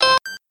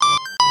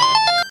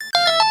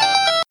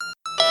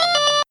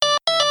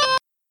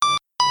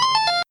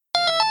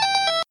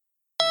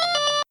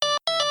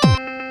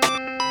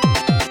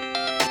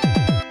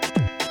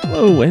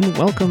and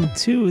welcome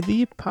to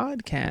the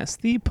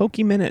podcast, the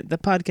Pokeminute, the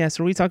podcast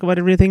where we talk about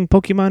everything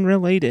Pokemon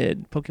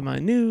related.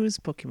 Pokemon news,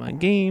 Pokemon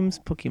games,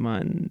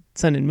 Pokemon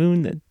Sun and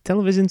Moon, the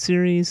television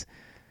series,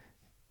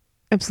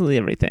 absolutely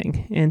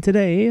everything. And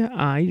today,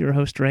 I, your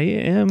host Ray,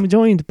 am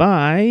joined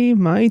by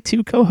my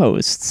two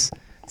co-hosts.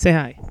 Say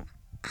hi.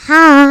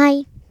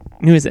 Hi,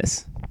 Who is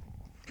this?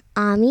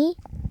 Ami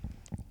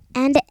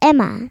and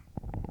Emma.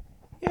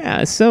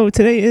 Yeah, so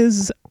today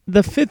is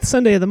the fifth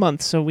Sunday of the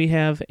month, so we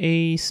have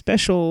a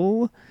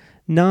special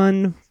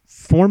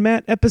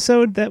non-format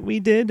episode that we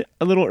did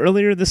a little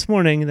earlier this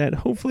morning that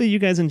hopefully you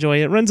guys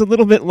enjoy. It runs a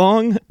little bit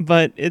long,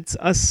 but it's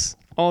us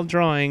all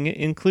drawing,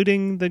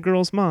 including the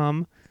girl's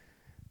mom,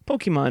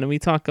 Pokemon, and we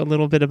talk a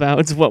little bit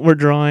about what we're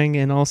drawing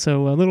and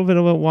also a little bit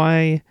about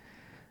why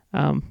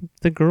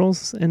the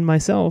girls and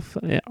myself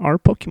are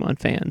Pokemon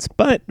fans.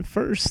 But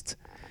first,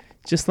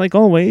 just like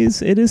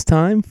always, it is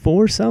time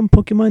for some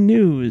Pokemon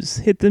news.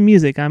 Hit the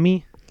music,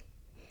 Ami.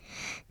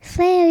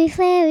 Flary,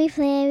 flary,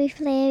 flary,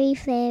 flary,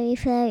 flary,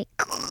 flary.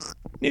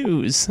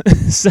 News.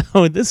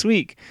 So this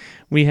week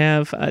we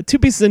have two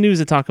pieces of news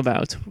to talk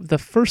about. The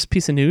first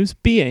piece of news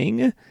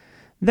being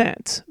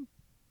that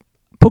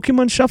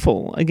Pokemon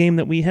Shuffle, a game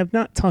that we have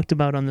not talked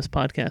about on this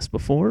podcast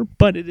before,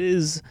 but it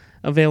is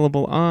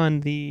available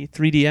on the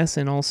 3DS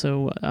and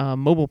also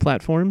mobile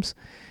platforms,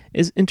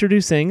 is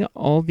introducing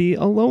all the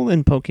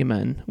Alolan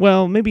Pokemon.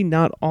 Well, maybe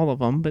not all of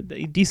them, but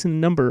a decent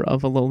number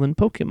of Alolan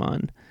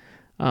Pokemon.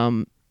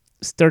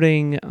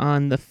 Starting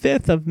on the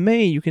 5th of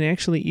May, you can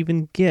actually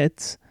even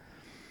get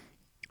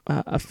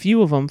a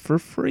few of them for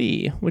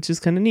free, which is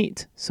kind of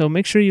neat. So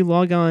make sure you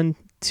log on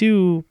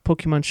to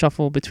Pokemon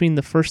Shuffle between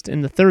the 1st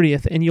and the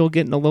 30th, and you'll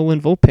get an Alolan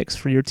Vulpix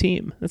for your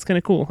team. That's kind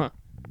of cool, huh?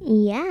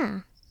 Yeah.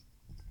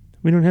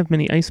 We don't have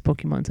many ice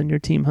Pokemons on your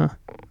team, huh?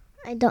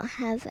 I don't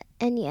have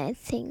any, I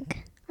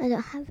think. I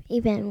don't have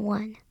even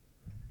one.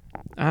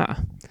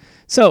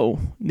 So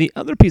the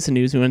other piece of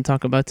news we want to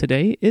talk about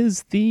today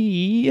is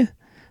the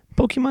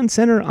Pokemon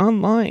Center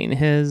Online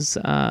has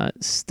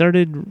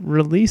started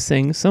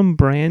releasing some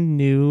brand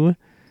new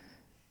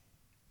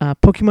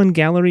Pokemon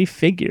Gallery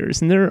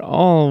figures, and they're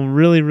all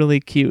really, really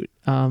cute.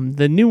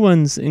 The new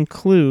ones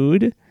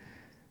include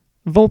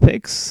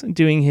Vulpix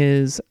doing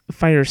his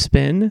Fire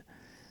Spin,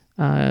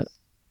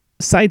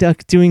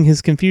 Psyduck doing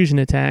his Confusion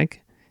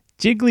Attack,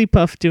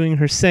 Jigglypuff doing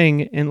her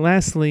Sing, and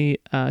lastly,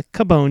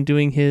 Cubone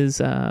doing his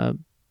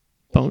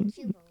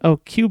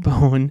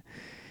Cubone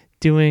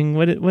doing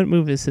what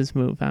move is his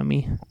move,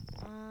 Ami?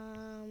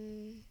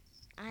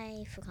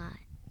 I forgot.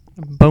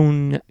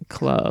 Bone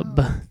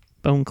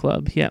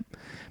Club, yep.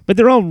 But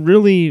they're all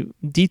really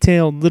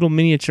detailed little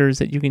miniatures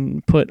that you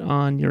can put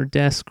on your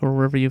desk or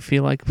wherever you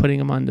feel like putting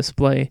them on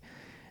display.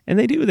 And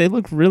they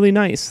look really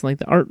nice. Like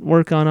the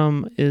artwork on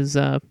them is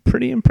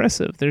pretty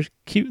impressive. They're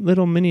cute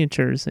little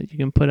miniatures that you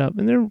can put up,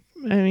 and they're,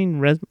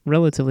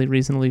 relatively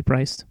reasonably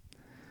priced.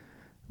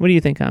 What do you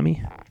think,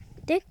 Ami?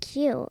 They're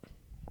cute.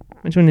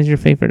 Which one is your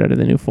favorite out of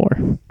the new four?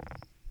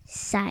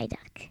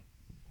 Psyduck.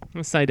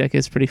 Psyduck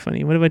is pretty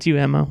funny. What about you,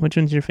 Emma? Which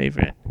one's your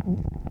favorite?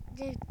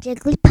 The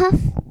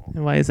Jigglypuff.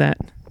 And why is that?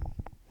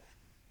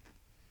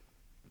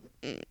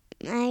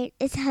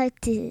 It's hard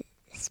to...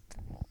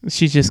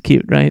 She's just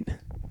cute, right?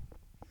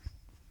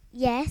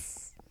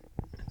 Yes.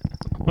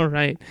 All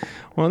right.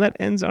 Well, that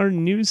ends our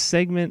news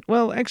segment.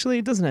 Well, actually,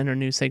 it doesn't end our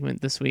news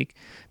segment this week.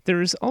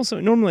 There's also,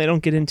 normally I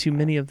don't get into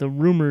many of the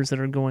rumors that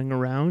are going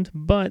around,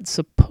 but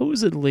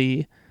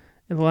supposedly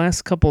in the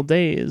last couple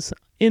days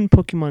in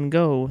Pokemon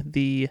Go,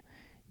 the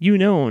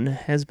Unown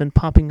has been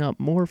popping up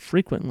more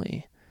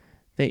frequently.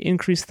 They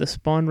increased the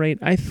spawn rate.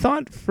 I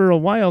thought for a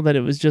while that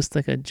it was just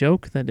like a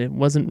joke, that it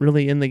wasn't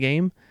really in the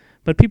game,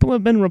 but people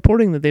have been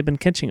reporting that they've been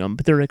catching them,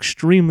 but they're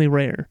extremely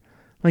rare.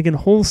 Like in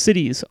whole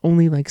cities,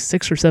 only like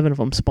 6 or 7 of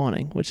them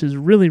spawning, which is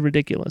really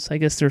ridiculous. I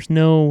guess there's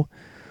no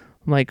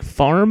like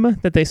farm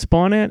that they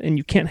spawn at, and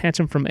you can't hatch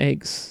them from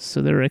eggs,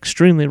 so they're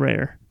extremely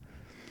rare.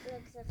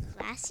 Like the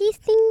flashy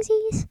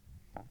thingsies?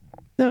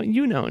 No,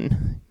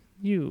 Unown.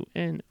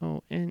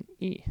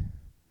 U-N-O-N-E.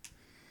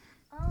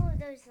 Oh,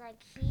 those like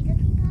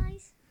key-looking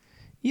guys?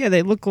 Yeah,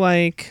 they look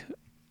like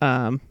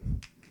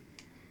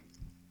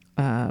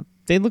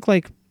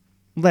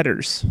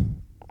letters.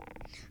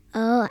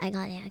 Oh, I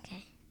got it.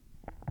 Okay.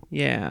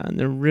 Yeah, and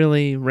they're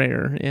really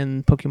rare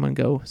in Pokemon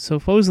Go. So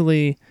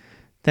supposedly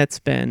that's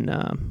been,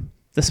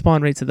 the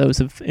spawn rates of those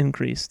have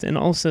increased. And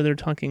also they're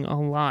talking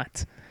a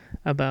lot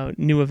about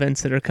new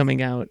events that are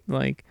coming out,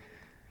 like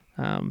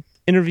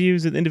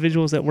interviews with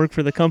individuals that work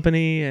for the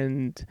company,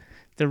 and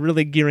they're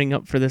really gearing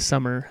up for this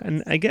summer.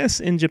 And I guess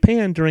in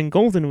Japan during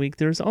Golden Week,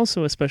 there's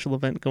also a special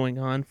event going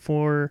on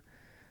for,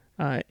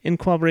 in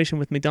collaboration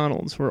with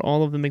McDonald's, where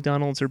all of the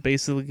McDonald's are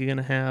basically going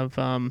to have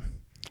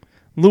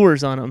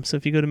lures on them. So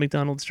if you go to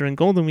McDonald's during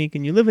Golden Week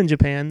and you live in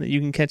Japan, you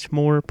can catch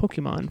more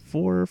Pokemon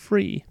for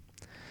free.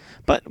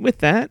 But with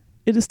that,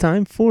 it is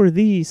time for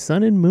the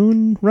Sun and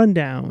Moon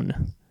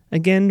Rundown.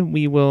 Again,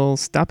 we will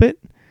stop it.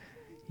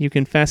 You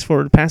can fast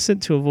forward past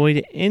it to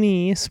avoid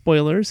any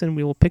spoilers, and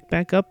we will pick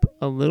back up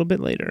a little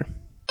bit later.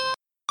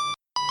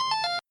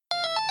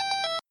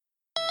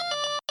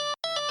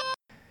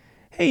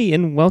 Hey,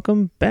 and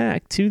welcome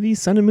back to the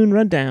Sun and Moon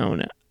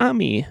Rundown.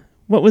 Ami,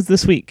 what was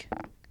this week?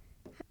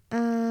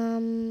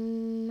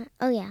 Oh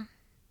yeah.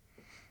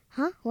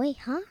 Huh? Wait,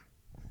 huh?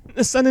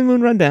 The Sun and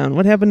Moon Rundown.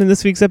 What happened in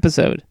this week's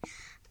episode?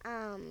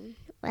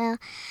 Well,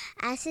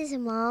 as his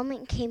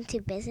mom came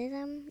to visit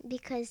him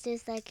because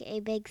there's like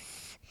a big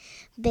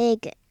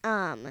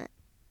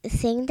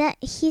thing that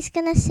he's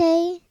gonna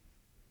say,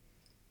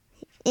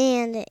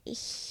 and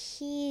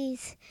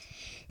he's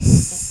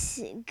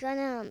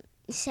gonna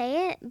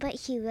say it, but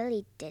he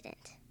really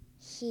didn't.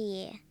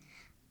 He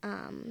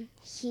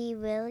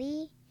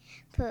really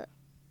put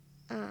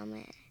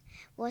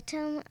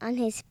Wotum on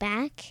his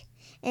back,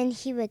 and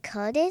he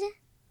recorded.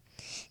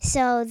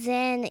 So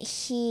then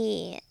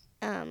he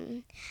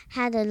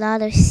had a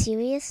lot of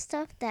serious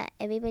stuff that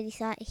everybody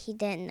thought he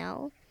didn't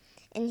know,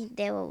 and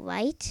they were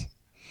right.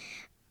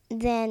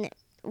 Then,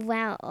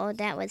 while all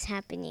that was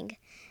happening,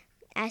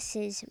 as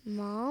his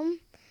mom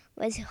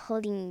was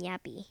holding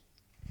Yappy,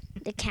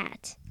 the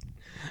cat.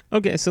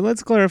 Okay, so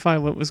let's clarify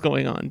what was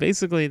going on.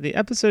 Basically, the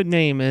episode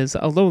name is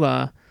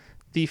Alola,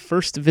 the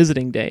first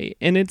visiting day,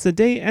 and it's a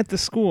day at the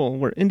school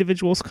where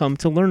individuals come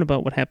to learn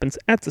about what happens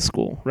at the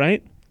school,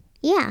 right?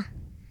 Yeah.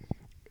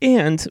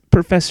 And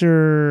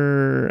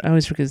Professor, I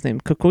always forget his name,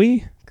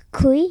 Kukui?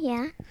 Kui,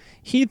 yeah.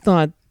 He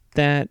thought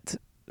that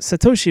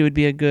Satoshi would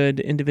be a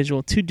good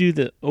individual to do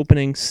the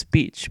opening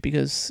speech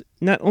because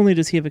not only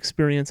does he have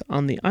experience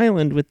on the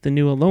island with the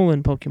new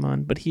Alolan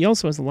Pokemon, but he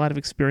also has a lot of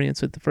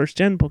experience with the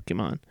first-gen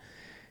Pokemon.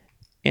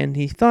 And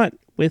he thought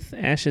with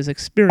Ash's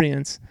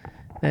experience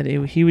that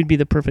he would be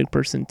the perfect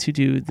person to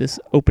do this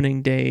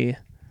opening day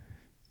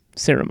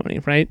ceremony,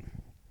 right?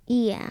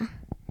 Yeah.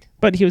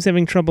 But he was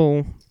having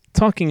trouble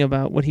talking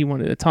about what he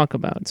wanted to talk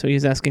about, so he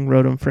was asking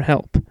Rotom for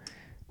help.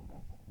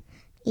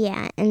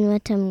 Yeah, and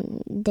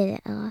Rotom did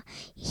it.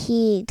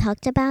 He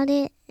talked about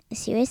it,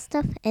 serious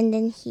stuff, and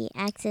then he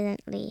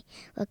accidentally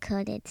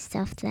recorded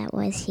stuff that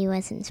he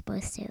wasn't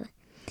supposed to.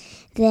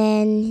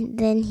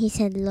 Then he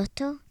said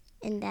Loto,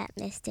 and that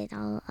messed it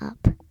all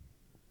up.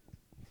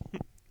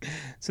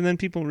 So then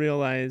people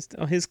realized,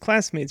 his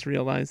classmates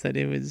realized that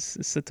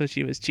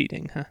Satoshi was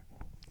cheating, huh?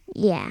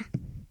 Yeah.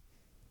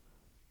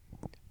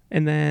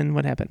 And then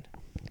what happened?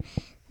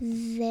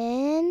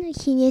 Then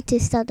he needed to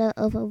start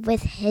over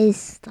with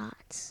his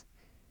thoughts.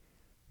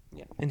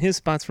 Yeah. And his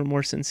thoughts were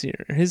more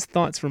sincere,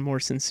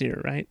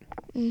 right?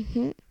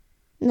 Mm-hmm.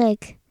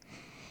 Like,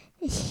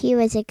 he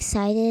was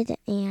excited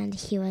and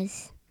he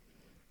was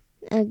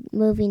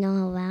moving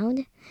all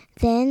around.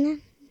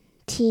 Then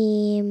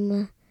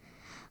team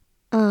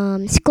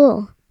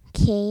school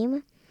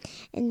came,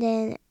 and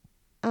then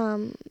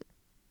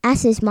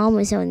as his mom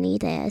was only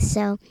there,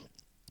 so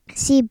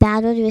she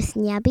battled with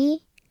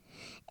Nyabi,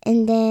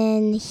 and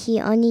then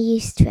he only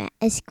used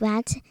a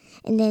scratch,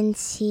 and then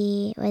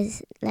she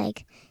was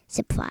like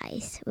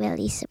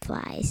really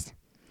surprised.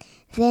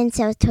 Then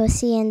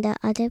Satoshi and the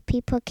other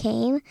people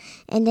came,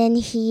 and then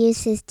he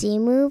used his D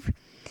move.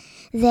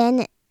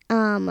 Then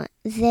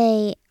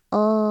they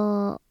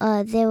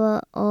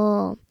were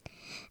all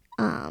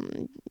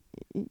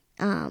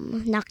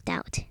knocked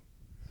out.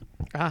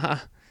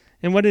 Ah.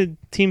 And what did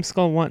Team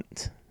Skull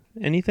want?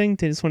 Anything?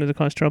 They just wanted to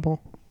cause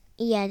trouble?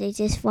 Yeah, they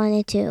just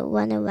wanted to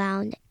run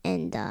around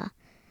in the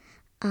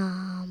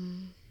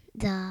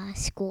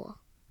school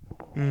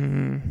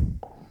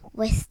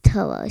with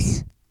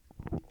Tauros.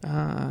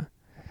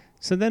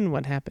 So then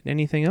what happened?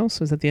 Anything else?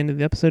 Was that the end of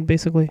the episode,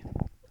 basically?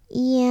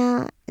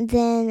 Yeah,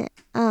 then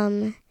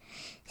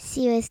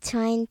she was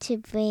trying to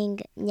bring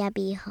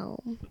Nyabi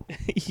home.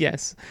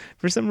 Yes.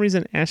 For some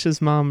reason,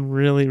 Ash's mom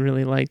really,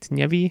 really liked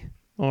Nyabi,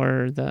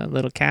 or the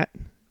little cat.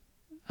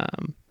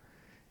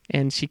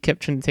 And she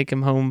kept trying to take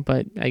him home,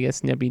 but I guess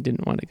Nyabi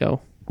didn't want to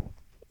go.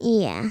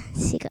 Yeah,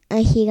 he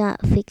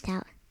got freaked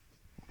out.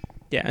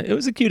 Yeah, it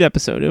was a cute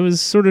episode. It was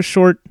sort of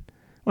short.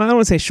 Well, I don't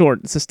want to say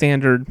short. It's a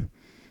standard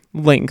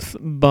length,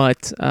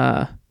 but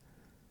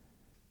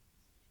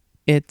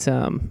it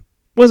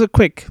was a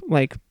quick,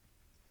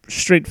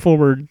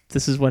 straightforward,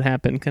 this is what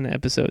happened kind of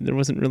episode. There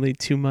wasn't really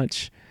too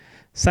much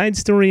side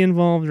story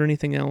involved or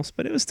anything else,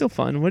 but it was still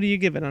fun. What do you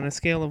give it on a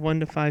scale of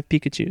 1 to 5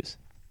 Pikachus?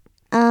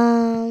 4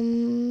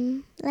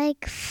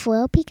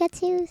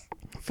 Pikachus.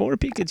 4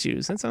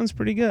 Pikachus. That sounds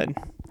pretty good.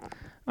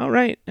 All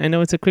right. I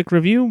know it's a quick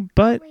review,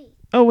 but...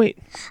 Oh, wait.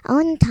 I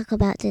want to talk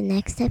about the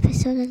next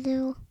episode a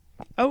little.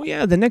 Oh,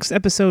 yeah. The next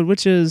episode,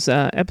 which is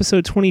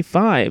episode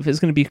 25,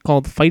 is going to be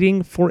called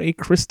Fighting for a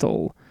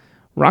Crystal.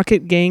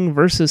 Rocket Gang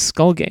versus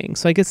Skull Gang.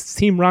 So I guess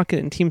Team Rocket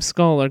and Team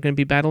Skull are going to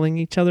be battling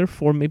each other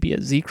for maybe a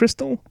Z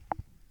Crystal?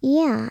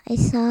 Yeah, I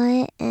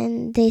saw it,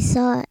 and they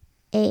saw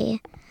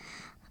a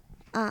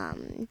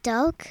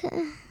dog,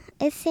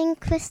 I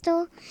think,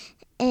 crystal,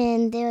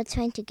 and they were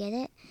trying to get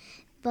it,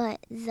 but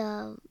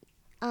the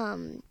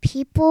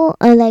people,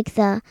 or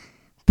the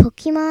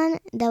Pokemon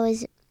that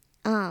was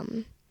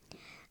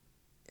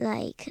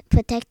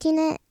protecting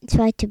it,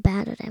 tried to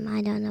battle them.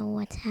 I don't know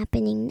what's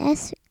happening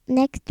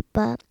next,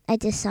 but I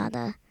just saw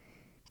the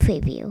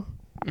preview.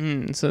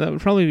 So that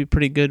would probably be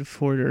pretty good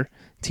for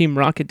Team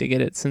Rocket to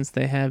get it since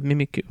they have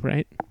Mimikyu,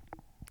 right?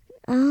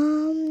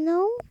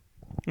 No.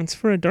 It's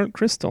for a dark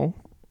crystal.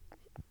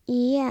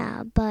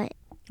 Yeah, but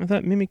I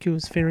thought Mimikyu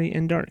was fairy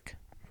and dark.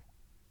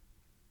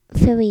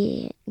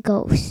 fairy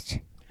ghost.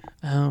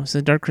 Oh, so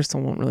the dark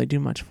crystal won't really do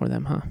much for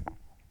them, huh?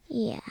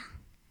 Yeah.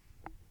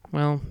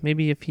 Well,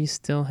 maybe if he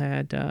still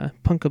had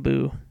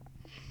Punkaboo.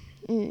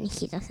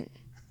 He doesn't.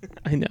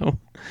 I know.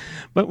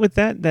 But with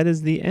that, that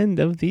is the end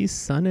of the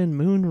Sun and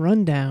Moon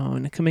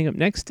Rundown. Coming up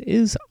next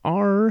is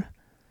our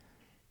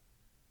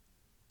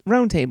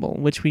roundtable,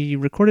 which we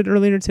recorded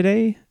earlier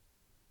today,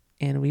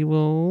 and we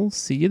will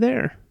see you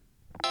there.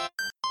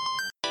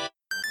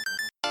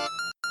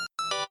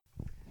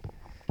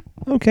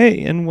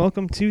 Okay, and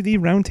welcome to the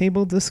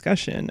roundtable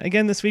discussion.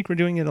 Again, this week we're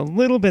doing it a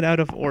little bit out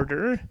of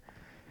order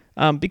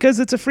because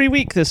it's a free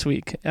week this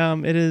week.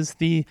 It is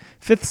the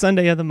 5th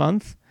Sunday of the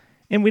month,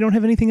 and we don't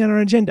have anything on our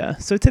agenda.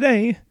 So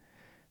today,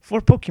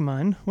 for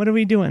Pokemon, what are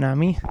we doing,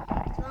 Ami?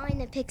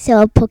 Drawing a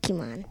pixel of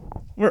Pokemon.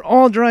 We're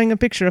all drawing a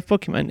picture of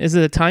Pokemon. Is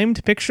it a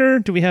timed picture?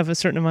 Do we have a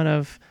certain amount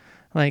of,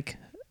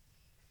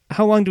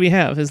 how long do we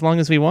have? As long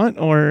as we want,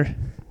 or?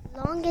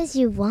 Long as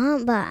you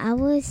want, but I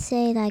would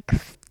say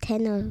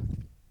 10 or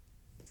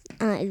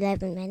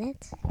 11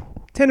 minutes.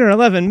 10 or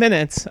 11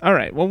 minutes. All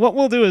right. Well, what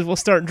we'll do is we'll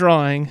start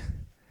drawing,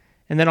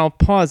 and then I'll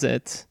pause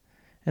it,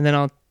 and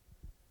then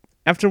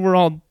after we're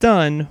all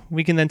done,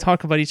 we can then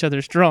talk about each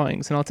other's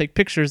drawings, and I'll take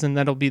pictures, and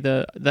that'll be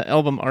the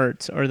album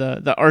art or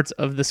the art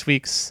of this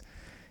week's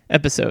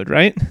episode,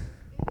 right?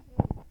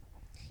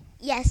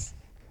 Yes.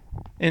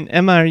 And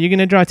Emma, are you going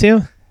to draw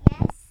too?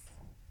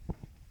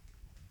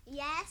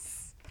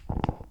 Yes.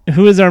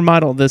 Who is our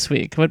model this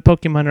week? What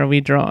Pokemon are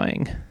we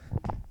drawing?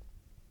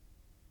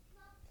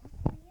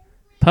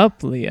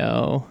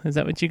 Puplio. Is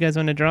that what you guys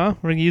want to draw?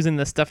 We're using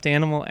the stuffed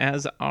animal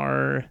as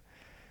our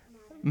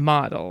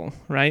model,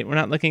 right? We're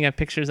not looking at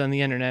pictures on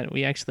the internet.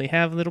 We actually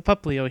have little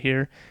Puplio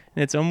here,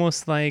 and it's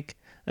almost like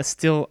a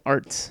still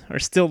art or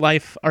still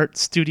life art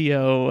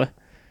studio,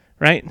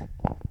 right?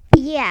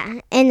 Yeah,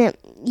 and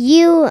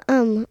you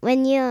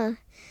when you're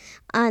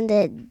on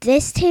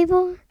this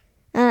table,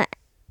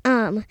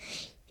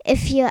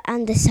 if you're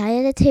on the side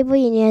of the table,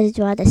 you need to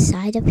draw the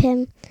side of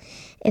him.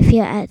 If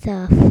you're at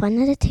the front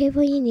of the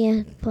table, you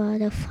need to draw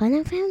the front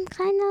of him,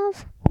 kind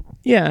of.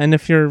 Yeah, and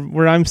if you're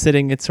where I'm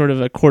sitting, it's sort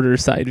of a quarter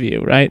side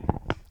view, right?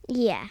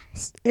 Yeah,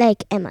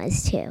 like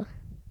Emma's too.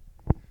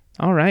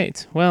 All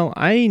right. Well,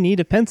 I need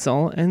a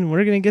pencil, and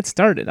we're going to get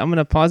started. I'm going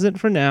to pause it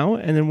for now,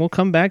 and then we'll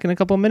come back in a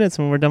couple minutes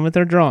when we're done with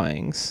our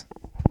drawings.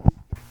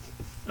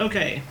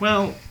 Okay,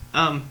 well,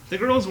 the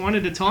girls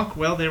wanted to talk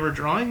while they were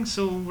drawing,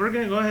 so we're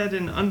going to go ahead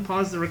and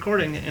unpause the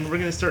recording, and we're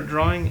going to start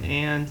drawing,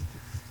 and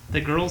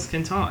the girls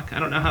can talk. I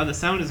don't know how the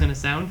sound is going to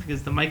sound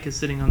because the mic is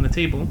sitting on the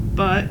table,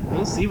 but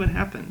we'll see what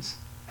happens.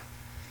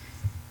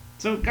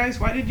 So, guys,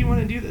 why did you want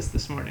to do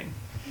this morning?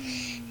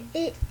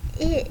 I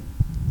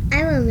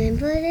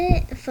remembered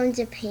it from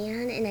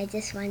Japan, and I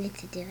just wanted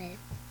to do it.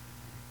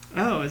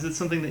 Oh, is it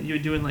something that you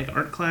would do in,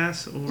 art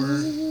class, or?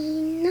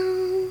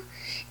 No,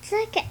 it's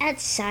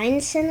at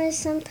Science Center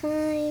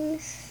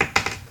sometimes.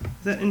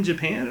 Is that in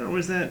Japan, or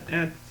was that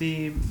at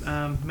the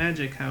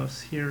Magic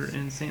House here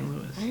in St.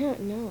 Louis? I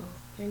don't know.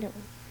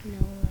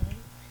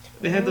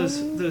 They had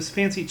those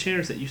fancy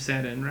chairs that you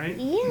sat in, right?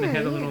 Yeah. And they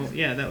had a little,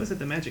 that was at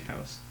the Magic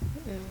House.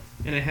 Oh.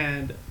 And it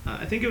had,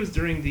 I think it was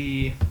during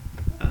the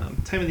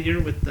time of the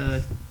year with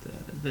the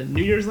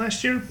New Year's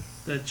last year,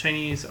 the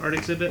Chinese art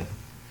exhibit.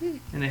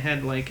 And it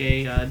had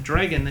a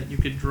dragon that you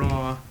could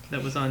draw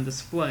that was on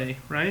display,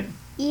 right?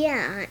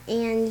 Yeah,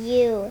 and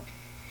you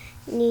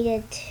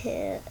needed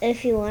to,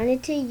 if you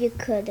wanted to, you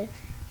could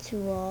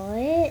draw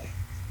it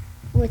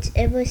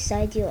whichever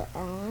side you're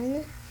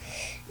on,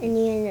 and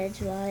you're going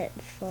to draw it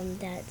from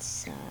that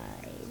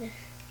side.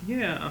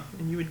 Yeah,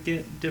 and you would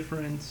get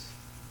different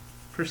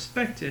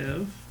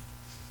perspective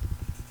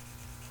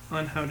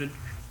on how to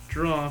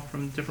draw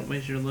from different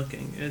ways you're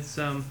looking. It's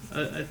a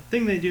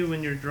thing they do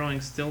when you're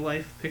drawing still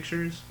life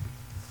pictures,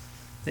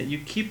 that you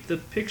keep the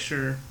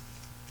picture,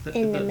 the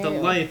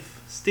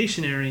life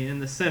stationary in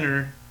the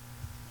center,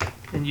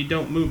 and you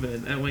don't move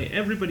it. That way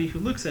everybody who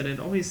looks at it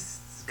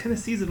always kind of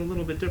sees it a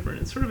little bit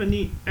different. It's sort of a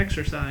neat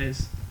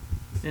exercise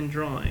in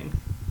drawing.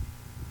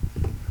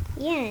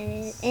 Yeah,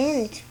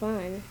 and it's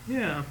fun.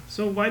 Yeah,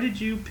 so why did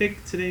you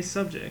pick today's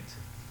subject?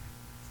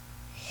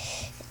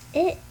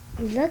 It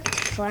looked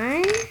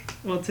fun.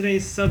 Well,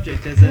 today's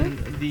subject, as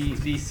in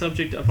the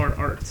subject of our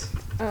art.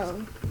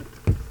 Oh,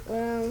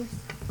 well,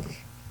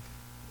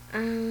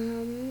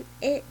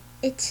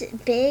 it's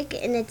big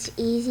and it's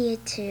easier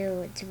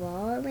to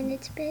draw when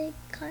it's big.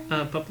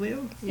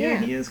 Puplio? Yeah,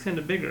 he is kind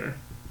of bigger.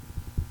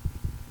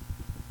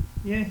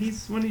 Yeah,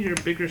 he's one of your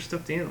bigger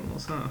stuffed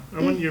animals, huh?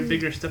 Or one of your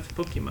bigger stuffed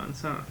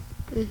Pokemons, huh?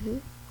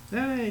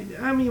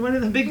 I mean, one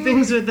of the big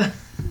things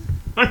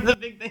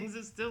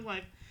with still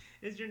life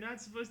is you're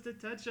not supposed to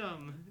touch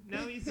him.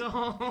 Now he's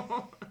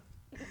all.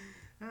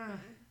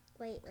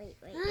 Wait.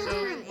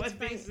 So what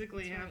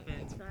basically It's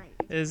happened fine.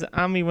 is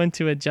Ami went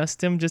to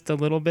adjust him just a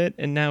little bit,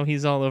 and now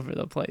he's all over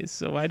the place.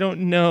 So I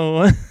don't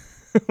know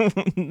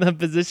the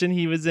position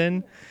he was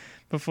in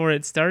before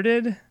it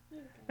started.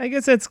 I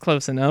guess that's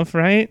close enough,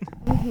 right?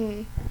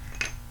 Mm-hmm.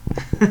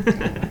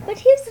 But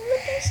he was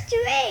looking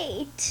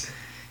straight.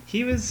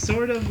 He was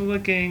sort of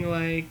looking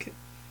like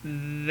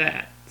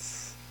that.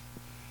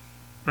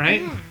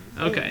 Right? Yeah.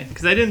 Okay,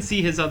 because I didn't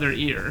see his other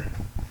ear.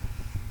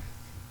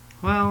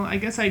 Well, I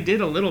guess I did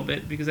a little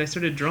bit because I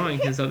started drawing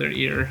his other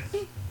ear.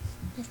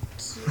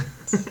 That's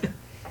cute.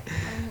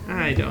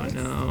 I don't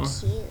know.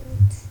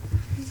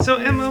 Cute. So,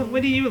 Emma,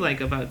 what do you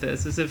like about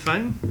this? Is it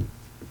fun?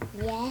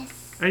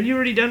 Yes. Are you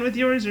already done with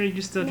yours, or are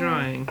you still No,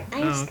 drawing?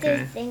 I'm oh, still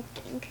okay.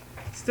 thinking.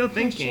 Still How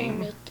should I thinking.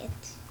 make it?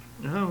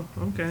 Oh,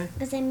 okay.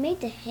 Because I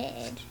made the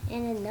head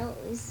and the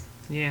nose.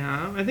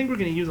 Yeah, I think we're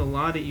going to use a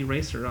lot of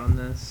eraser on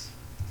this.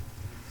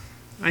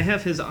 I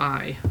have his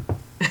eye.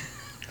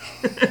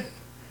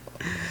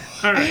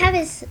 All I right. have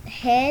his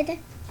head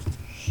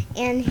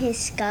and his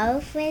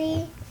scarf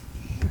ready.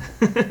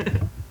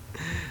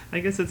 I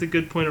guess that's a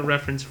good point of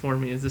reference for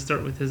me, is to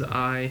start with his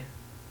eye,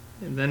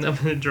 and then I'm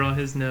going to draw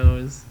his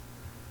nose.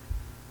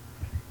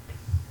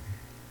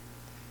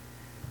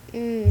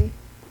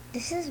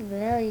 This is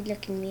really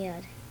looking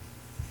weird.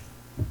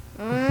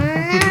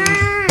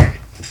 I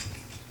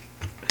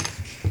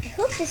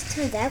hope this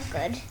turns out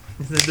good.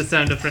 Is that the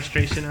sound of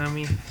frustration on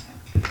me?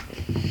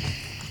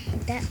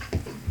 That.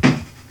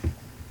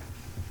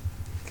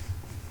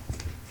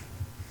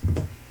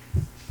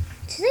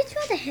 Should I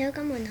draw the hair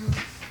gum or no?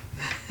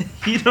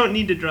 You don't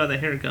need to draw the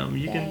hair gum.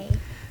 You can. Okay.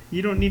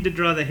 You don't need to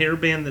draw the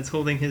hairband that's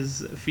holding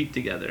his feet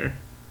together.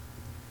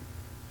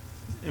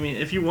 I mean,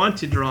 if you want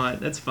to draw it,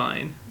 that's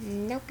fine.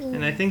 Nope.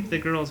 And I think the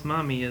girl's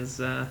mommy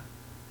is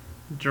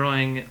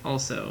drawing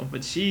also,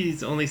 but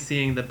she's only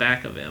seeing the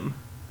back of him.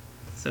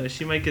 So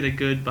she might get a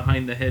good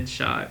behind the head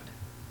shot.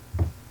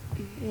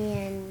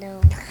 Yeah,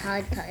 no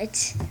hard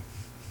parts.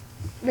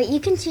 But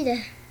you can see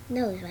the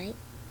nose, right?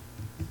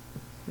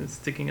 It's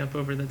sticking up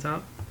over the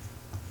top.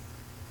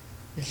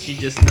 And she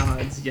just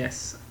nods,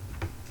 yes.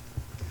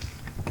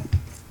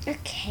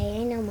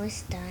 Okay, I'm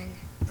almost done.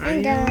 Are I'm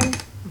you? done.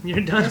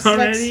 You're done This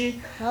already?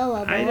 looks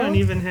horrible. I don't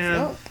even have.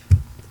 Nope.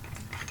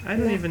 I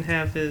don't even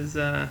have his.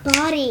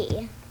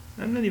 Body.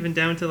 I'm not even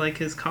down to like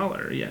his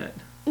collar yet.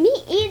 Me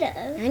either.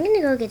 I'm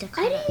gonna go get the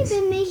colors. I didn't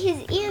even make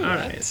his ear All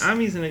yet. right,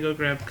 Ami's gonna go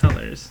grab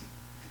colors.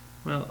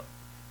 Well,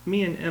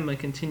 me and Emma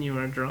continue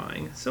our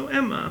drawing. So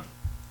Emma,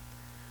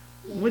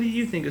 what do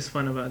you think is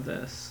fun about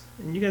this?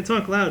 And you gotta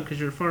talk loud because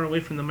you're far away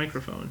from the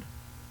microphone.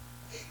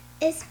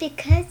 It's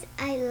because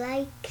I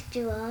like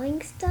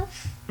drawing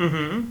stuff,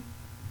 Mm-hmm.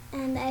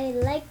 and I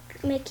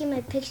like making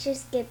my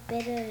pictures get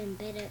better and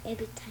better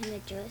every time I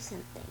draw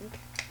something.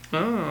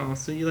 Oh,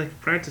 so you like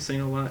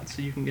practicing a lot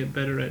so you can get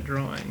better at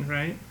drawing,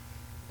 right?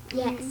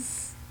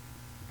 Yes.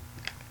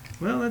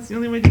 Well, that's the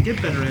only way to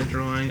get better at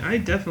drawing. I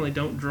definitely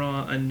don't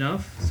draw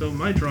enough, so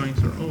my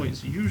drawings are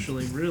always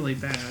usually really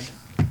bad.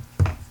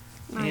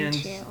 Mine And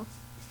too.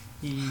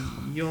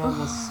 You'll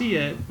almost see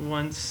it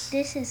once.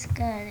 This is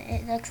good.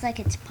 It looks like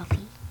it's puffy.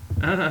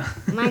 Ah.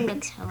 Mine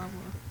looks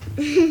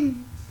horrible.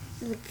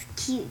 Looks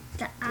cute.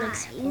 The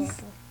looks eyes.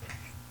 Horrible.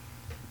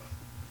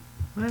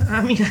 Well,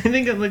 I mean, I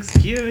think it looks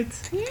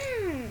cute.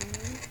 Yeah.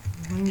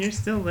 And you're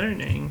still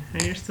learning,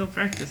 and you're still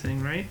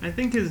practicing, right? I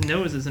think his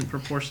nose isn't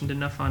proportioned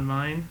enough on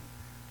mine,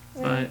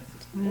 but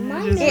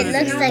Mine is what it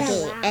looks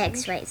is. like an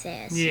X right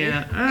there. See?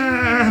 Yeah.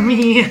 Ah,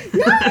 me.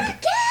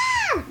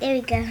 There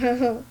we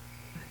go.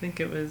 I think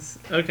it was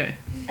okay.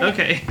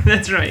 Okay,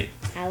 that's right.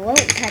 I won't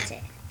touch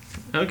it.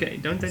 Okay,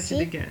 don't touch See?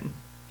 it again.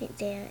 Right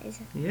there is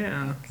a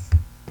Yeah.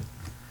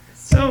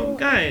 So,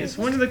 guys,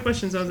 one of the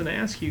questions I was going to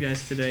ask you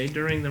guys today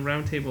during the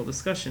roundtable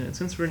discussion, and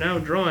since we're now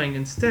drawing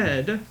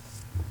instead,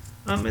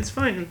 it's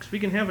fine because we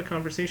can have a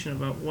conversation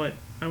about what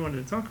I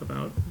wanted to talk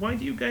about. Why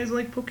do you guys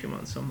like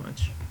Pokemon so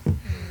much?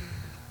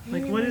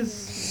 Like, what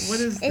is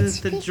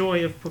the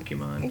joy of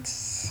Pokemon?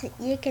 It's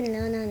you can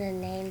learn all the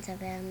names of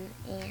them,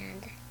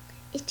 and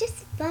it's just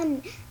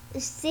fun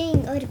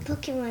seeing all the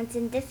Pokemons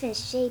in different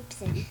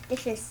shapes and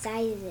different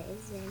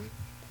sizes and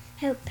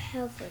how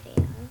powerful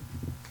they are.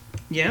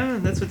 Yeah,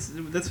 that's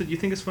what you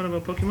think is fun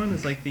about Pokemon,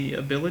 is like the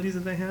abilities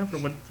that they have, or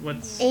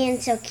what's.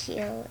 And so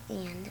cute,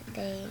 and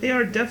They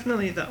are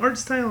definitely, the art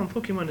style in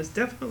Pokemon is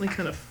definitely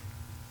kind of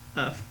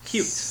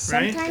cute,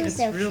 right? Sometimes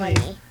they're really,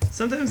 funny.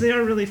 Sometimes they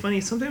are really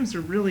funny. Sometimes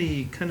they're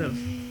really kind of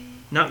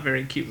not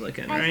very cute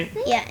looking, right?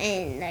 Yeah,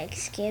 and like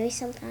scary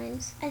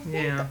sometimes. I think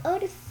Yeah. all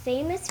the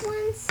famous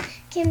ones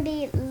can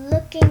be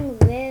looking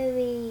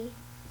very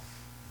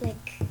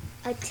like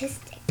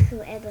artistic.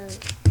 Whoever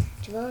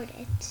drew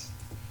it.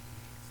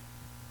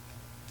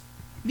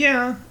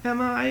 Yeah,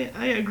 Emma,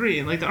 I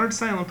agree. Like the art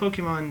style in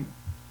Pokemon,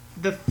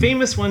 the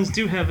famous ones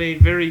do have a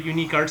very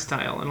unique art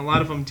style, and a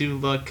lot of them do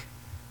look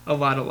a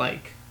lot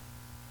alike.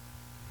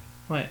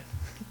 What?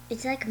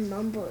 It's like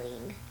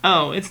mumbling.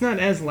 Oh, it's not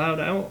as loud.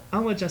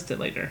 I'll adjust it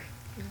later.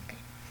 Okay.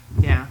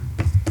 Yeah.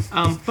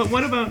 But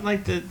what about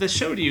like the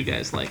show do you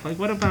guys like? Like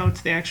what about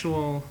the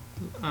actual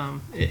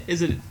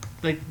Is it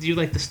like, do you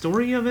like the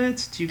story of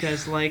it? Do you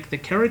guys like the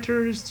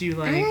characters? Do you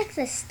like? I like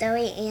the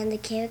story and the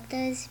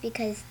characters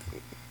because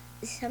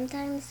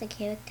sometimes the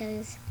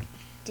characters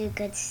do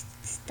good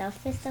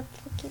stuff with the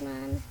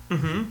Pokemon,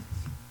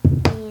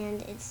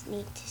 and it's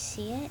neat to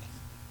see it.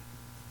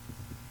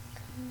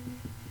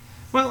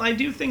 Well, I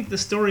do think the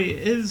story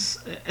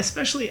is,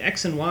 especially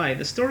X and Y,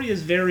 the story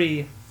is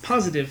very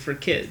positive for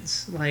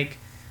kids. Like,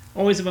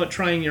 always about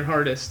trying your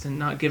hardest and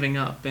not giving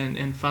up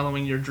and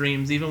following your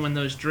dreams, even when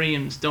those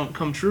dreams don't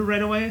come true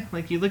right away.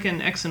 Like, you look at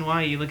X and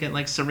Y, you look at,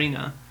 like,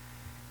 Serena,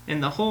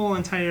 and the whole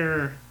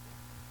entire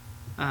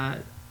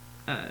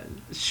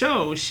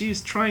show,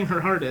 she's trying her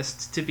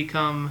hardest to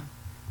become,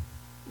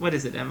 what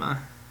is it,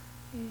 Emma?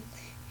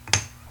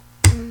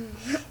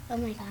 Oh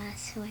my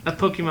gosh. A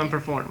Pokemon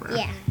performer.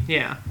 Yeah.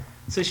 Yeah.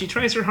 So she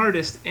tries her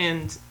hardest,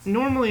 and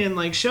normally in,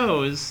 like,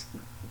 shows,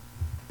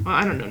 well,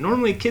 I don't know,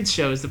 normally kids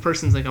shows, the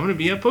person's like, I'm going to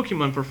be a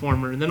Pokemon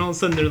performer, and then all of a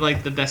sudden they're,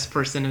 like, the best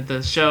person at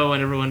the show,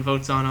 and everyone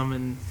votes on them,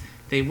 and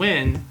they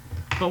win.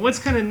 But what's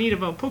kind of neat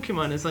about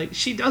Pokemon is, like,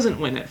 she doesn't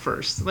win at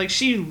first. Like,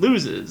 she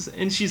loses,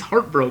 and she's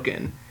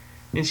heartbroken,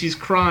 and she's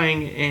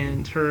crying,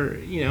 and her,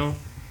 you know,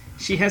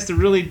 she has to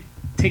really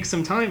take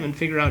some time and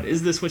figure out,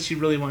 is this what she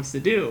really wants to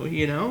do,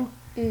 you know?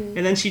 And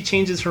then she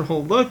changes her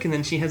whole look, and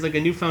then she has, like,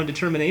 a newfound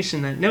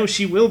determination that, no,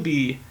 she will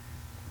be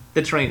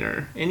the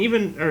trainer, and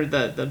even, or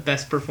the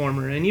best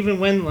performer. And even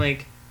when,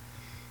 like,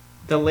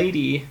 the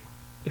lady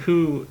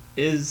who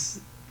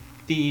is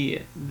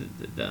the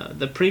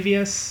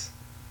previous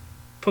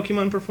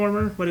Pokemon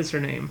performer, what is her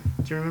name?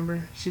 Do you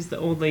remember? She's the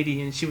old lady,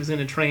 and she was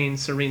going to train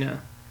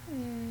Serena.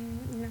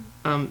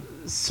 No.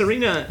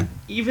 Serena,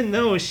 even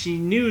though she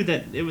knew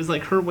that it was,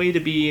 like, her way to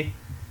be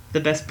the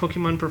best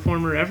Pokemon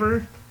performer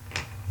ever,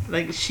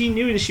 like, she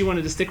knew that she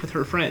wanted to stick with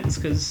her friends,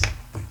 because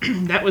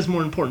that was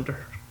more important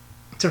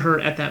to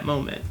her at that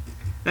moment.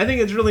 And I think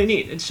it's really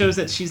neat. It shows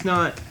that she's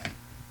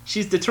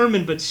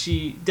determined, but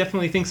she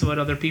definitely thinks about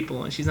other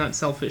people, and she's not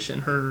selfish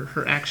in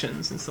her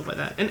actions and stuff like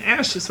that. And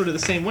Ash is sort of the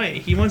same way.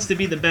 He wants to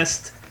be the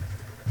best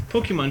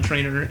Pokemon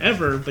trainer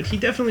ever, but he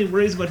definitely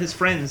worries about his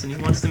friends, and he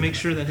wants to make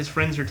sure that his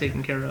friends are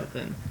taken care of.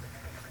 And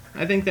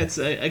I think that's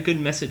a good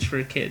message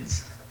for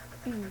kids.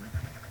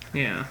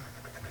 Yeah.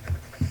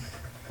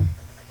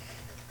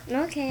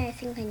 Okay, I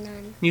think I'm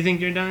done. You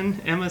think you're done?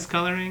 Emma's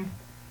coloring?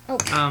 Oh,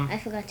 I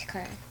forgot to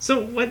color.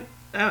 So what,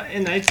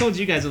 and I told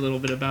you guys a little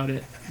bit about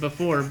it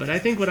before, but I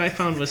think what I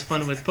found was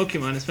fun with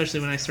Pokemon, especially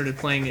when I started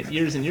playing it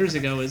years and years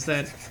ago, is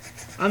that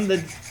on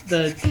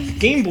the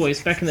Game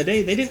Boys back in the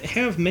day, they didn't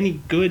have many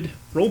good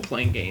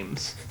role-playing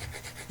games.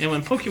 And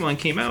when Pokemon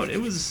came out, it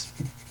was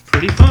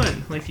pretty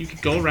fun. Like, you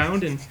could go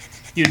around and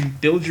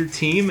you'd build your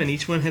team, and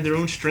each one had their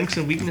own strengths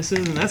and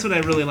weaknesses, and that's what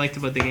I really liked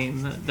about the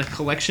game, the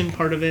collection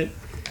part of it.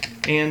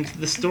 And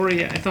the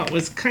story, I thought,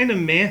 was kind of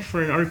meh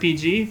for an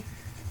RPG,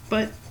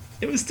 but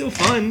it was still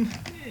fun,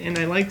 and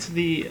I liked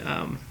the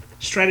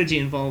strategy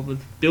involved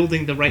with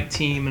building the right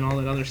team and all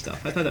that other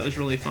stuff. I thought that was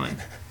really fun.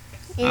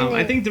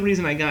 I think the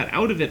reason I got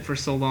out of it for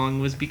so long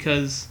was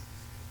because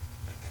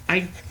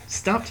I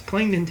stopped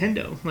playing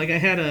Nintendo. Like, I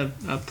had a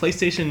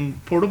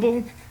PlayStation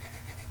Portable,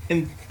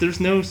 and there's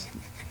no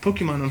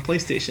Pokemon on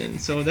PlayStation,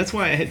 so that's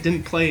why I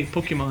didn't play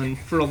Pokemon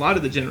for a lot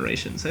of the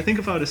generations. I think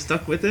if I would have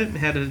stuck with it and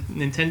had a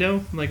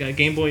Nintendo, like a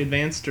Game Boy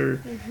Advanced or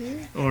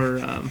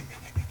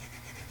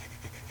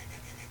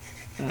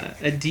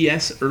a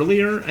DS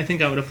earlier, I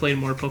think I would have played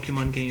more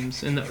Pokemon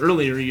games in the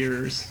earlier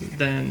years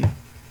than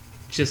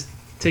just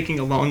taking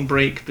a long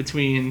break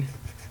between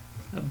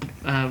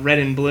Red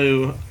and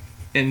Blue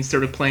and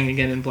started playing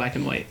again in Black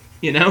and White,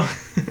 you know?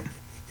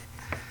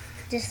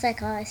 Just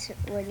like us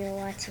when we were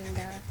watching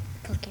the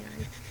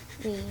Pokemon.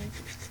 We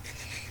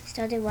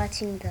started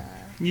watching the...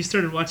 You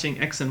started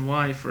watching X and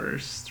Y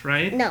first,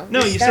 right? No.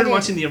 No, you started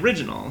watching the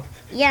original.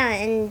 Yeah,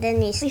 and then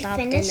we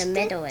stopped in the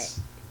middle it.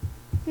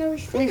 No, we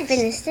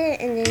finished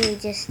it, and then we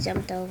just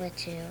jumped over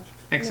to...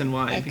 X and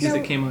Y, because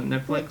it came on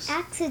Netflix?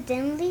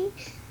 Accidentally,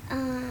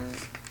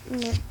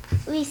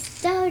 we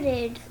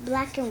started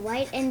Black and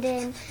White, and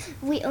then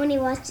we only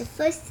watched the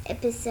first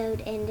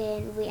episode, and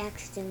then we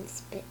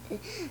accidentally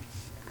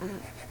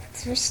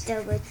switched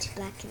over to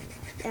Black and White.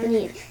 I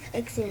mean,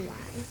 X and Y.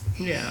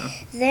 Yeah.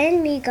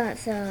 Then we got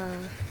the,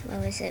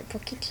 what was it,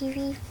 Poké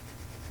TV?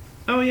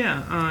 Oh,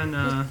 yeah, on,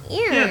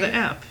 Yeah, the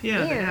app.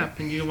 Yeah, the app.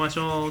 And you can watch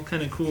all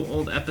kind of cool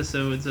old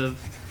episodes of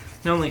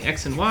not only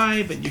X and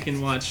Y, but you can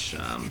watch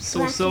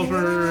Soul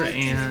Silver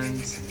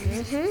and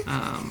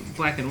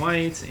Black and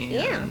White.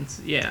 And,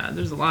 yeah,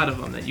 there's a lot of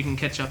them that you can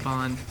catch up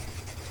on.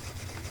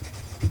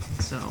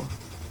 So,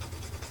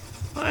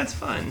 well, that's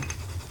fun.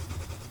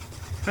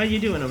 How you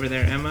doing over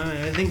there, Emma?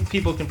 I think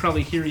people can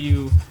probably hear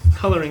you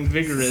coloring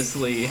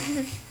vigorously.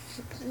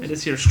 I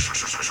just hear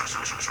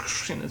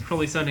and it's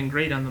probably sounding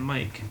great on the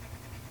mic.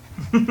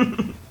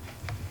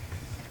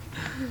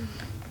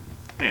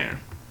 There.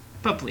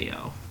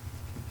 Puplio.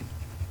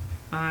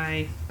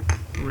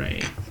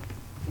 Ray.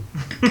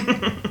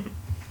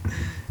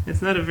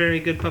 It's not a very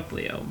good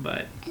Puplio,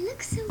 but... It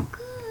looks so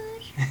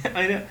good.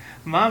 I know.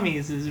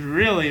 Mommy's is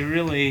really,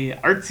 really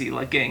artsy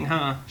looking,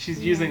 huh? She's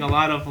using a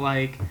lot of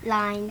like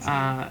Lines.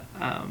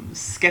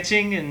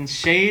 sketching and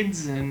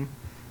shades, and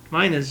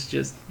mine is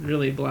just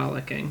really blah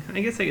looking.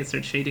 I guess I could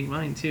start shading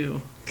mine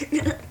too.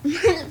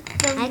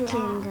 I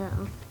can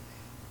go.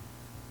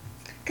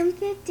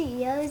 Compared to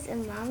yours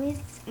and Mommy's,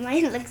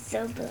 mine looks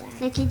so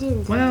black. I can do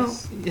this. Well,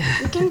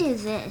 you can do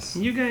this.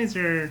 you guys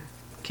are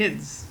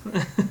kids.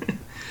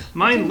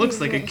 Mine can looks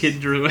do like a this. kid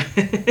drew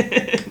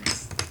it.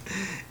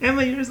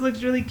 Emma, yours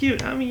looks really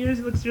cute. Ami, yours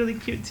looks really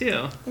cute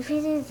too. If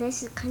he does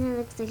this, it kind of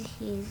looks like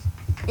he's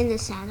in the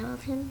shadow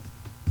of him.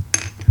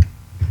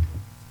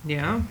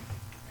 Yeah?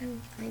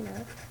 I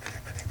know.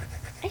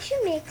 I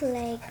should make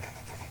like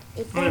a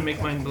I'm gonna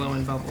make mine blow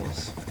in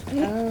bubbles.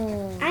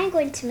 Oh. I'm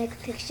going to make a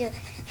picture of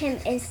him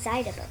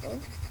inside a bubble.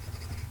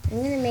 I'm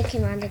gonna make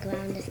him on the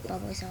ground with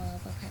bubbles all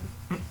over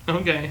him.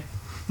 Okay.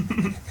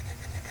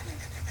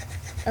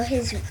 Oh,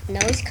 his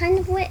nose kind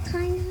of wet,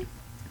 kind of?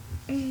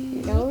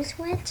 Nose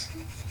wet?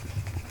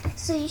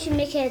 So you should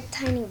make it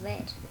tiny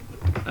red.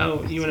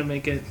 Oh, you wanna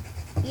make it...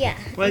 Yeah.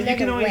 Well, you Let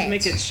can it always wet.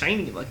 make it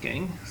shiny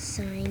looking.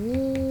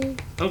 Shiny.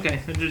 Okay,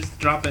 and just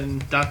dropping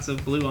dots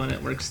of blue on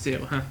it works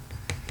too, huh?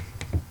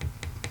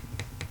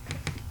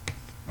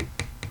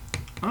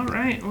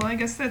 Alright, well I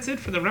guess that's it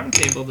for the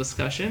roundtable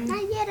discussion.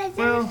 Not yet. I've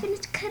Well, never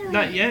finished coloring.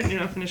 Not yet? You're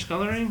not finished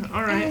coloring?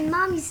 Alright. And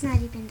Mommy's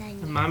not even done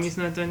yet. Mommy's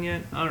not done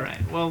yet?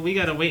 Alright. Well, we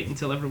gotta wait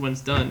until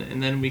everyone's done,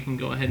 and then we can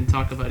go ahead and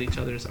talk about each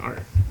other's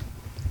art.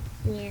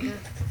 Yeah.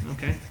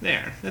 Okay?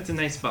 There. That's a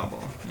nice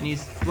bubble. And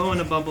he's blowing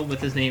a bubble with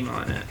his name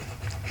on it.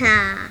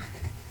 Ha.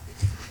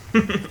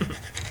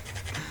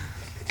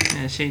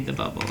 And shade the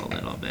bubble a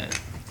little bit.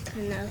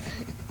 Kind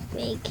of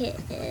make it.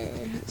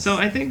 So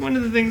I think one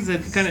of the things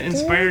that kind of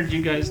inspired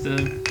you guys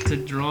to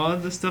draw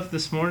the stuff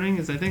this morning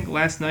is I think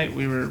last night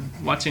we were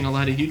watching a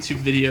lot of YouTube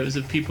videos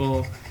of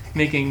people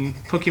making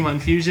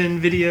Pokemon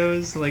Fusion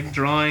videos, like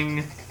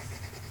drawing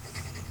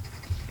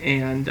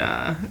and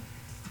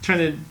trying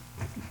to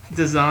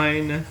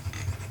design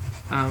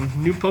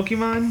new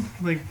Pokemon.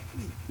 Like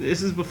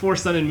this is before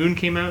Sun and Moon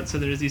came out, so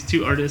there's these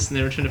two artists and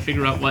they were trying to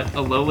figure out what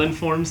Alolan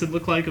forms would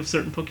look like of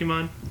certain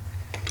Pokemon.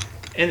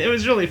 And it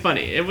was really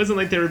funny. It wasn't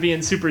like they were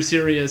being super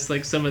serious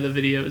like some of the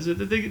videos.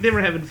 They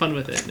were having fun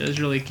with it. It was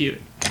really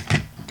cute.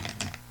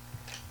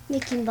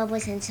 Making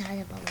bubbles inside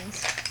of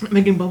bubbles.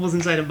 Making bubbles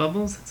inside of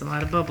bubbles? That's a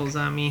lot of bubbles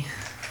on me.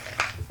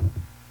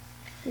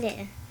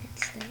 There.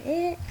 That's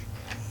it.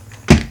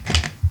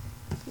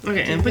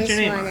 Okay, and Do put this your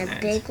name one, on a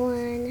it. big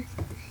one,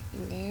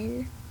 and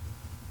then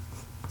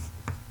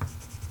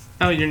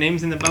Oh, your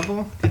name's in the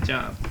bubble? Good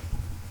job.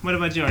 What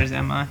about yours,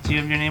 Emma? Do you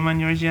have your name on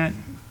yours yet?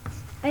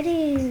 I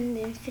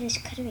didn't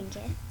finish coloring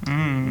yet.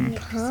 Mm. I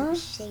put some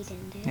shade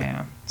in there.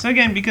 Yeah. So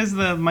again, because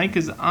the mic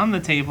is on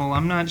the table,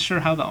 I'm not sure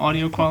how the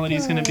audio quality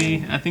is going to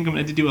be. I think I'm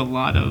going to do a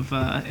lot of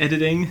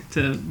editing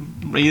to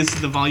raise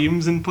the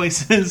volumes in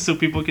places so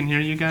people can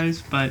hear you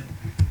guys. But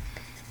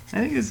I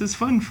think this is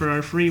fun for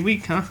our free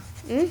week, huh?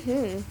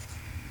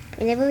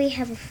 Whenever we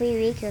have a free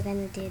week, we're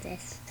gonna do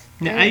this.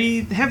 Yeah,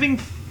 having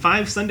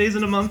 5 Sundays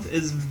in a month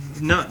is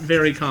not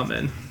very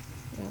common.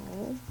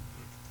 No.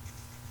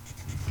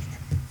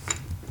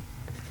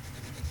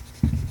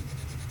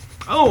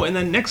 Oh, and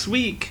then next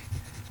week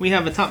we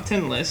have a top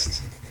 10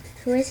 list.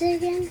 Who is it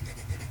again?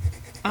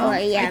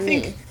 I Yeah,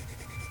 think- me.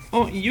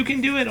 Oh, you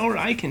can do it, or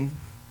I can.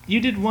 You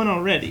did one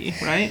already,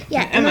 right?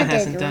 Yeah, Emma Emma did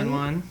hasn't done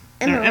one.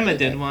 one. Or Emma Emma already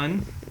did did.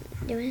 one.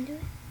 You wanna do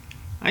it?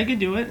 I could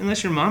do it,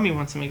 unless your mommy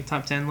wants to make a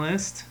top 10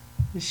 list.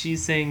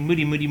 She's saying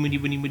moody, moody, moody,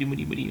 moody, moody,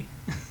 moody, moody.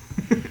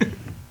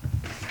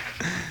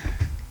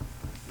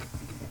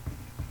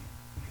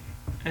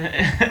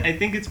 I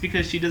think it's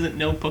because she doesn't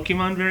know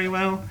Pokemon very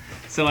well,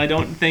 so I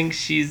don't think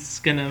she's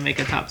gonna make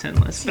a top 10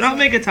 list. But I'll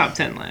make a top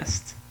 10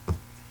 list.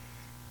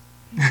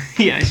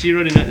 Yeah, she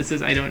wrote a note that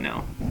says, I don't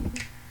know.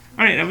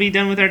 Alright, are we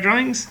done with our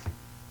drawings?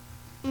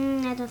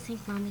 I don't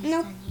think Mommy's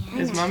Nope. done yet.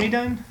 Is mommy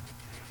done?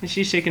 And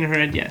she's shaking her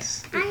head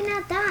yes. I'm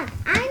not done.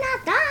 I'm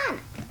not done.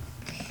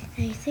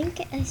 I think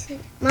I said,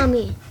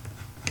 Mommy.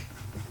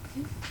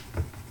 I'm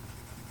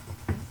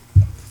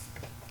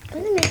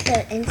gonna make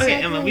the inside.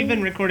 Okay, Emma, one. we've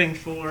been recording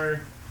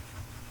for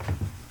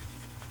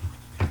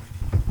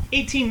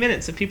 18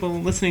 minutes of people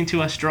listening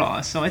to us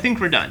draw, so I think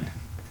we're done.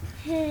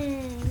 Wait,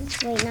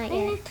 not I'm yet.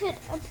 gonna put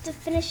up the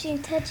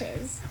finishing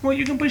touches. Well,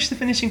 you can push the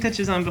finishing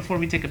touches on before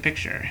we take a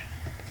picture.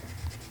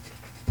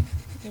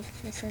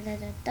 Make this a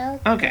little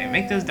darker. Okay,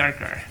 make those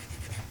darker.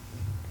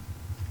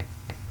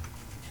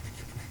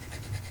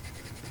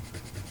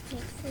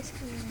 Make this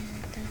one a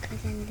little darker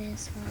than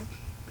this one.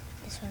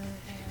 This one a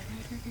little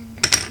lighter than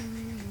this one.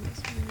 And this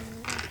one a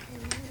little lighter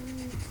than that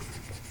one.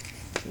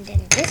 And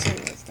then this one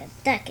is the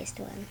darkest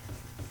one.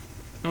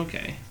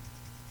 Okay.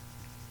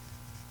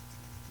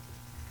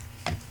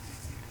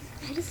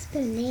 How do you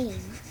spell name?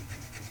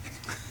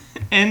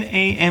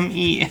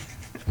 N-A-M-E.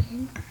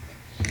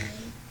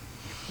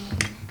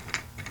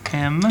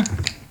 M. E.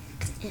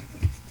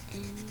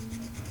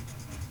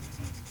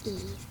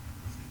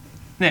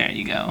 There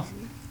you go.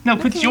 No,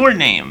 put Okay. your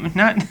name,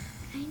 not...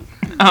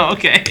 Oh,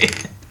 okay.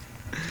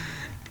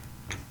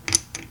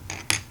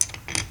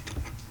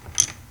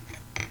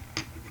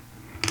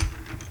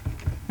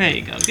 There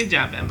you go. Good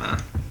job,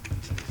 Emma.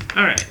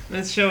 All right,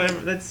 let's show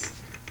there's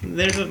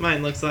what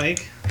mine looks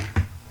like.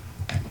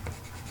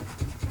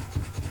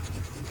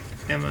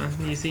 Emma,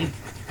 you see?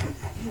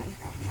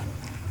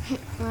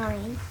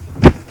 Mommy.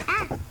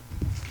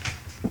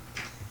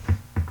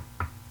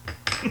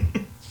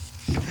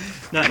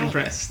 Not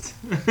impressed.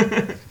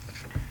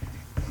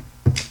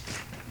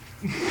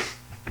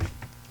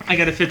 I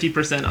got a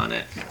 50% on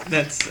it.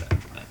 That's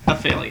a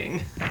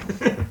failing.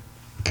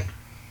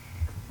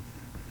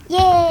 Yay!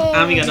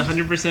 Ami got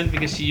 100%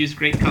 because she used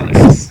great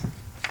colors.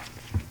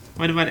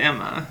 What about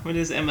Emma? What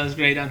is Emma's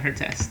grade on her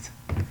test?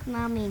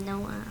 Mommy,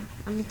 no,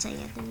 I'm gonna tell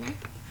you the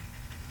next.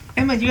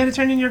 Emma, you gotta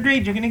turn in your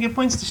grade. You're gonna get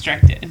points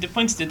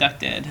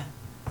deducted.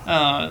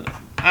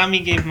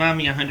 Ami gave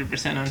Mommy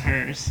 100% on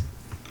hers.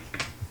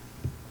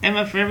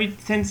 Emma, for every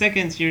 10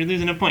 seconds, you're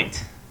losing a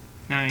point.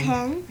 9,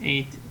 10,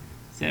 8,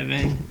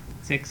 7,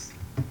 6,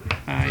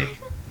 5,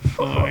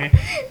 4,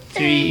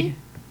 3,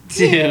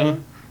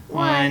 2,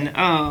 1.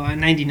 Oh,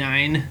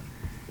 99.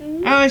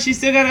 Oh, she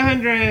still got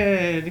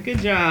 100. Good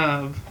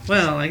job.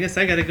 Well, I guess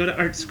I gotta go to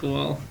art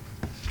school.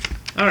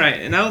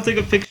 Alright, and I'll take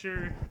a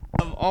picture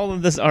of all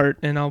of this art,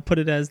 and I'll put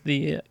it as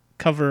the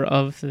cover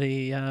of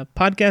the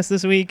podcast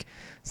this week,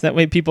 so that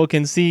way people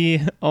can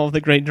see all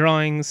the great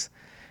drawings.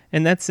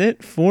 And that's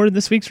it for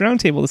this week's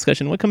roundtable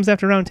discussion. What comes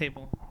after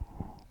roundtable?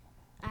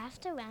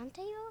 After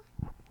roundtable?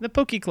 The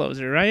Poke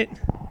Closer, right?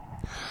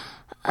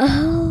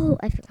 Oh,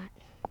 I forgot.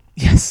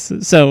 Yes.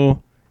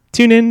 So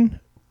tune in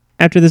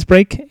after this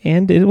break,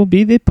 and it will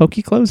be the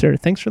Poke Closer.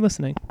 Thanks for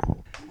listening.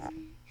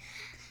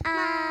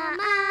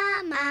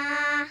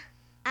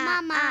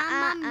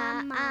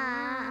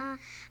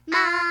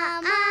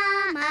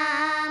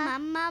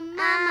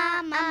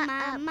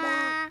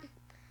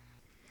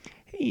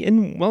 Hey,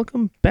 and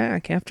welcome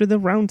back after the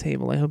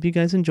roundtable. I hope you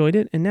guys enjoyed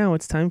it. And now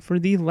it's time for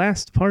the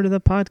last part of the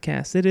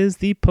podcast. It is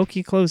the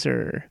Poke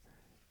Closer.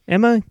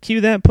 Emma, cue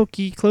that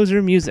Poke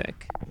Closer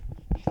music.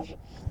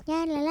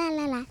 La la la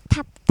la la.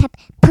 Tap tap.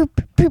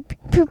 Poop poop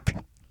poop.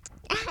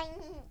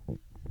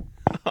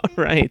 All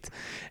right.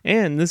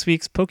 And this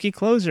week's Poke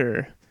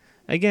Closer.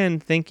 Again,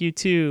 thank you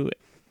to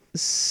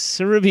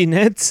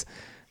Cerubinet.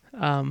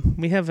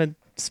 We have a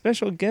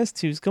special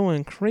guest who's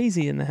going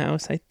crazy in the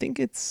house. I think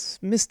it's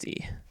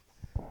Misty.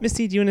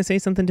 Misty, do you want to say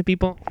something to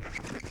people?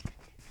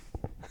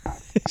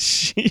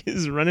 She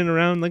is running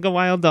around like a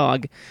wild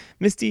dog.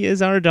 Misty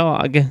is our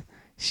dog.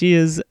 She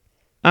is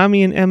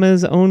Ami and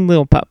Emma's own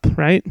little pup,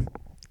 right?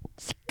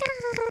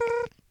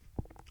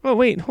 Oh,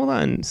 wait, hold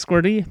on,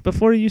 Squirty.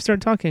 Before you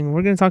start talking,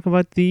 we're going to talk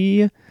about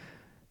the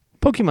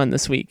Pokemon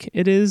this week.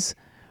 It is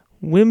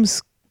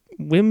Whimsicott,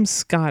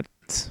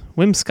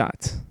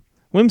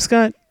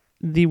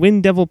 the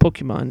Wind Devil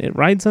Pokemon. It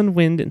rides on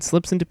wind and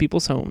slips into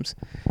people's homes.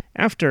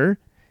 After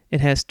it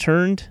has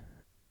turned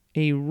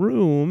a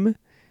room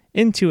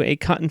into a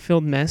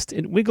cotton-filled nest,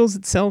 it giggles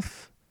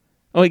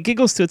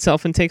to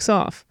itself and takes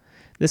off.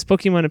 This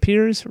Pokemon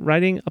appears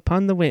riding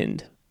upon the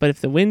wind, but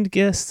if the wind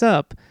gusts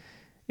up,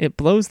 it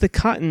blows the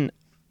cotton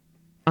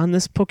on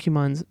this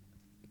Pokemon's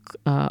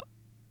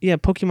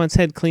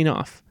head clean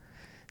off.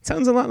 It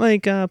sounds a lot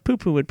like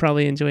Poo-Poo would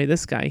probably enjoy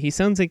this guy. He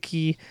sounds like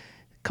he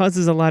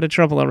causes a lot of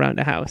trouble around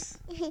a house.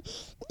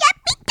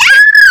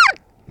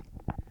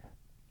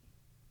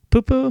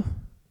 Poo-Poo,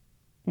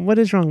 what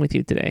is wrong with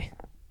you today?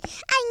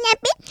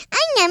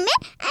 I'm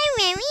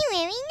very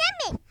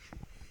nappy.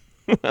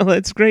 Well,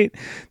 it's great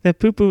that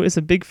Poo-Poo is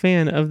a big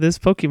fan of this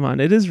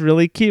Pokemon. It is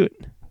really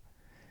cute.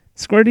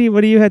 Squirty,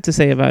 what do you have to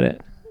say about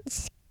it? It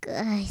is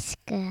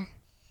so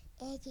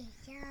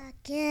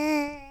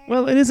good.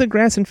 Well, it is a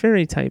grass and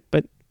fairy type,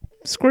 but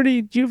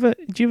Squirty, do you have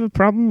a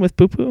problem with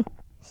Poo-Poo?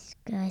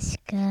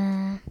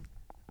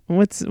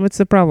 What's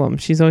the problem?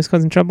 She's always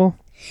causing trouble?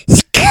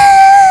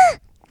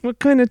 What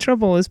kind of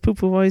trouble is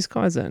Poo-Poo always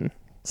causing?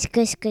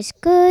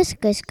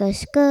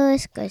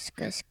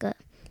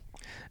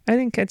 I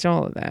didn't catch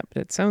all of that,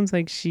 but it sounds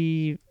like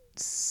she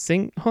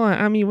Hold on,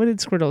 Ami, what did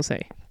Squirtle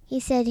say? He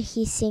said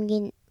he's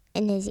singing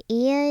in his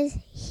ears,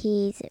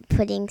 he's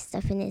putting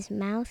stuff in his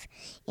mouth,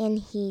 and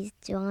he's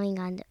drawing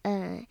on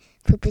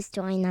Poo-Poo's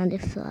drawing on the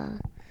floor.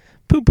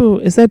 Poo-Poo,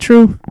 is that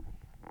true?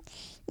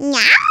 No!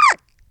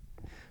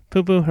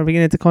 Poo-Poo, are we going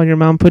to have to call your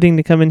mom Pudding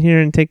to come in here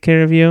and take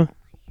care of you?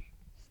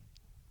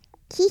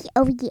 He's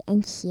over the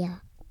end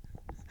here.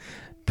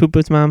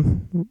 Poo-Poo's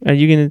mom, are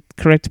you going to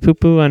correct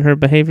Poo-Poo on her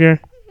behavior?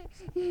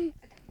 Pudding.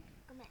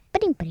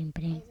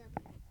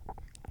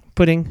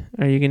 Pudding,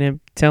 are you going to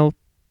tell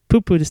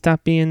Poo-Poo to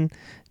stop being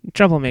a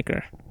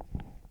troublemaker?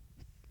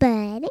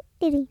 That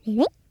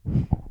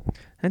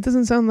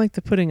doesn't sound like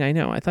the Pudding I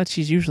know. I thought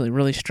she's usually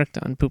really strict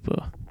on Poo-Poo.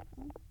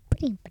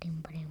 Pudding.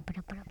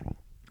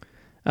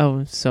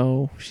 Oh,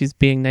 so she's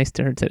being nice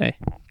to her today.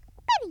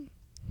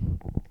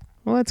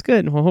 Well, that's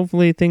good. Well,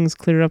 hopefully things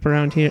clear up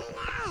around here.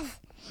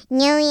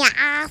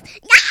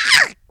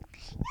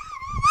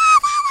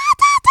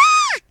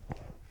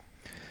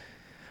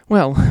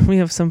 Well, we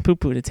have some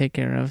Poo-Poo to take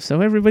care of.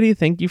 So everybody,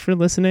 thank you for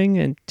listening,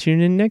 and tune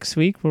in next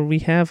week where we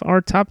have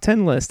our top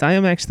 10 list. I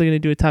am actually going to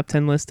do a top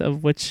 10 list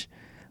of which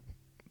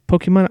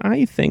Pokemon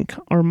I think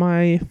are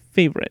my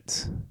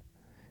favorites.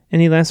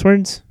 Any last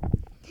words?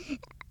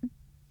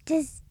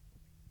 Does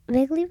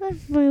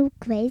Wigglybuff went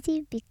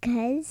crazy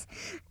because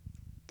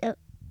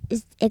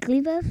is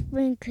Igglybuff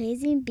went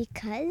crazy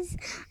because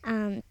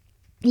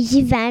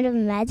she found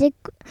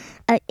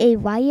a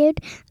wired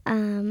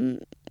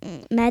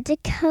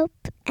magic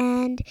hope,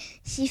 and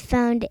she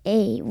found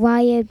a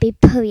wired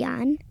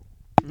Vaporeon.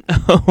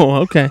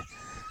 Oh, okay.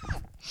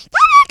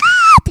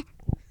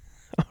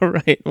 All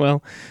right.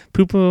 Well,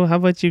 Poopo, how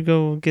about you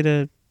go get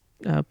a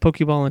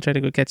Pokeball and try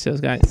to go catch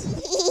those guys?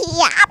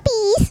 Yeah,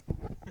 peace.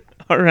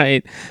 All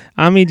right.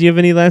 Ami, do you have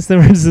any last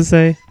words to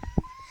say?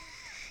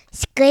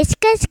 Skr,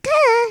 skr,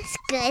 skr,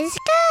 skr,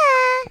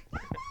 skr.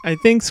 I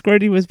think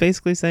Squirty was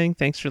basically saying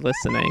thanks for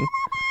listening.